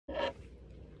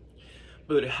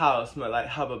Booty house smell like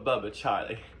Hubba Bubba,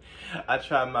 Charlie. I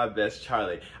tried my best,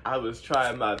 Charlie. I was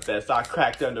trying my best. I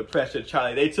cracked under pressure,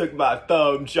 Charlie. They took my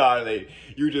thumb, Charlie.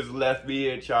 You just left me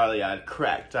in, Charlie. I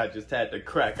cracked. I just had to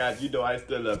crack. You know I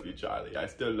still love you, Charlie. I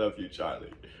still love you,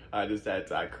 Charlie. I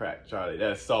cracked, Charlie.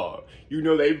 That's all. You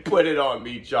know they put it on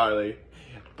me, Charlie.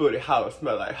 Booty house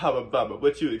smell like Hubba Bubba.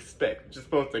 What you expect? I'm just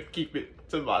supposed to keep it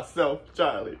to myself,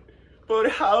 Charlie. Booty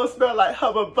house smell like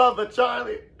Hubba Bubba,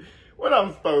 Charlie. What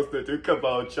I'm supposed to do? Come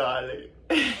on, Charlie.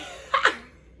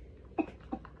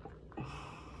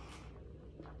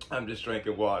 I'm just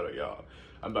drinking water, y'all.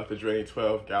 I'm about to drink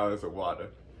 12 gallons of water.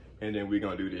 And then we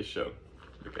gonna do this show.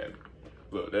 Look at me.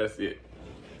 Look, that's it.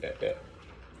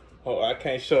 Oh, I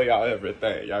can't show y'all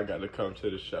everything. Y'all gotta come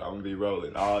to the show. I'm gonna be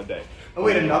rolling all day. Oh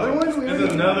wait, another one?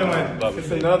 There's another one.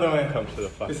 It's another one. Come to the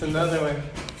fuck. It's another one.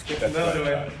 It's another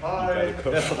one. Hi.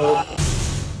 That's the whole.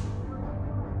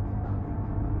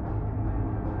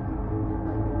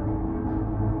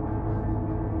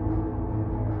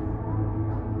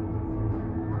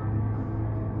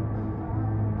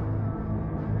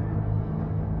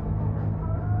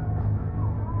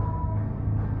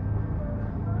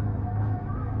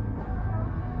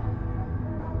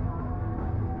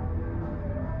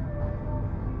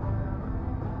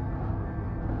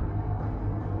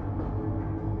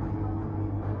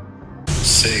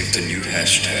 Save the new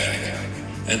hashtag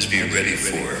and be ready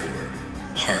for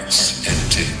Hearts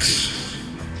and Dicks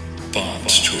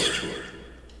Bonds Tour.